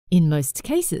In most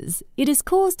cases, it is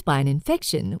caused by an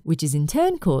infection which is in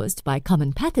turn caused by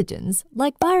common pathogens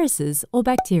like viruses or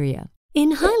bacteria.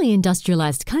 In highly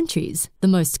industrialized countries, the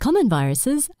most common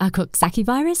viruses are Coxsackie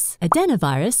virus,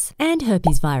 adenovirus, and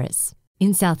herpes virus.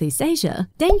 In Southeast Asia,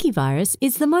 dengue virus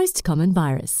is the most common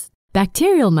virus.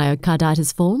 Bacterial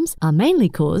myocarditis forms are mainly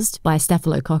caused by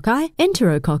Staphylococci,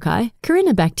 Enterococci,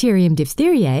 Corynebacterium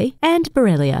diphtheriae, and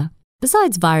Borrelia.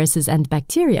 Besides viruses and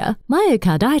bacteria,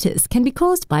 myocarditis can be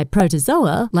caused by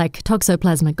protozoa like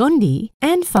Toxoplasma gondii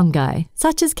and fungi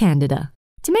such as Candida.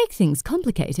 To make things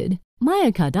complicated,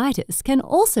 myocarditis can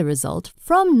also result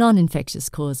from non-infectious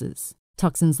causes.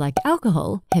 Toxins like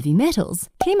alcohol, heavy metals,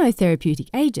 chemotherapeutic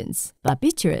agents,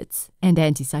 barbiturates, and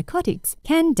antipsychotics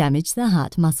can damage the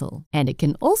heart muscle. And it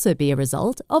can also be a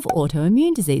result of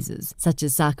autoimmune diseases such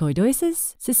as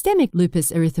sarcoidosis, systemic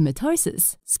lupus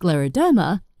erythematosus,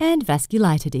 scleroderma, and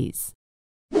vasculitis.